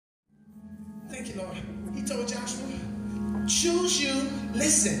Thank you, Lord. He told Joshua, choose you,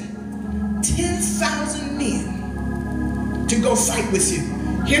 listen, 10,000 men to go fight with you.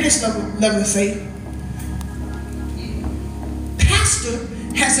 Hear this, loving faith. Pastor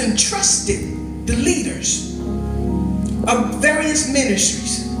has entrusted the leaders of various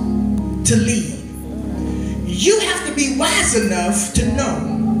ministries to lead. You have to be wise enough to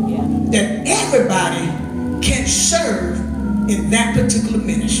know that everybody can serve in that particular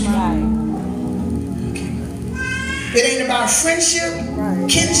ministry. Okay. It ain't about friendship,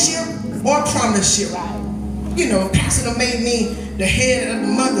 kinship, or promiseship. You know, Pastor made me the head of the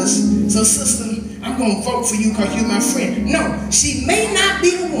mothers. So, sister, I'm going to vote for you because you're my friend. No, she may not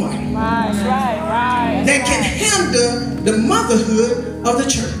be the one that can handle the motherhood of the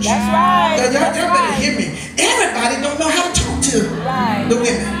church. That's right. Y'all better hear me. Everybody don't know how to talk to the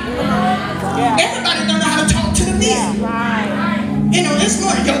women. Everybody don't know how to talk to the men. You know, it's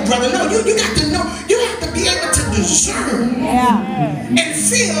more, yo, brother, no, you got to know. You have to be able to discern and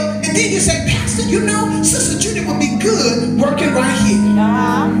feel. And then you say, Pastor, you know, Sister Judy would be good working right here.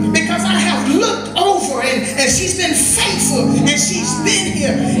 Because I have looked over and she's been faithful and she's been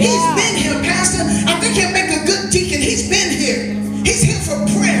here. He's been here, Pastor. I think he'll make a good deacon. He's been here. He's here for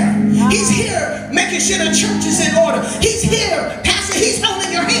prayer. He's here making sure the church is in order. He's here, Pastor. He's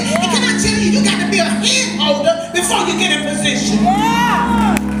holding your hand. And can I tell you, you got to be a hand holder before you get in position.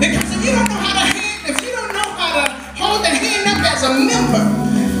 Because if you don't know how to hold the hand up as a member,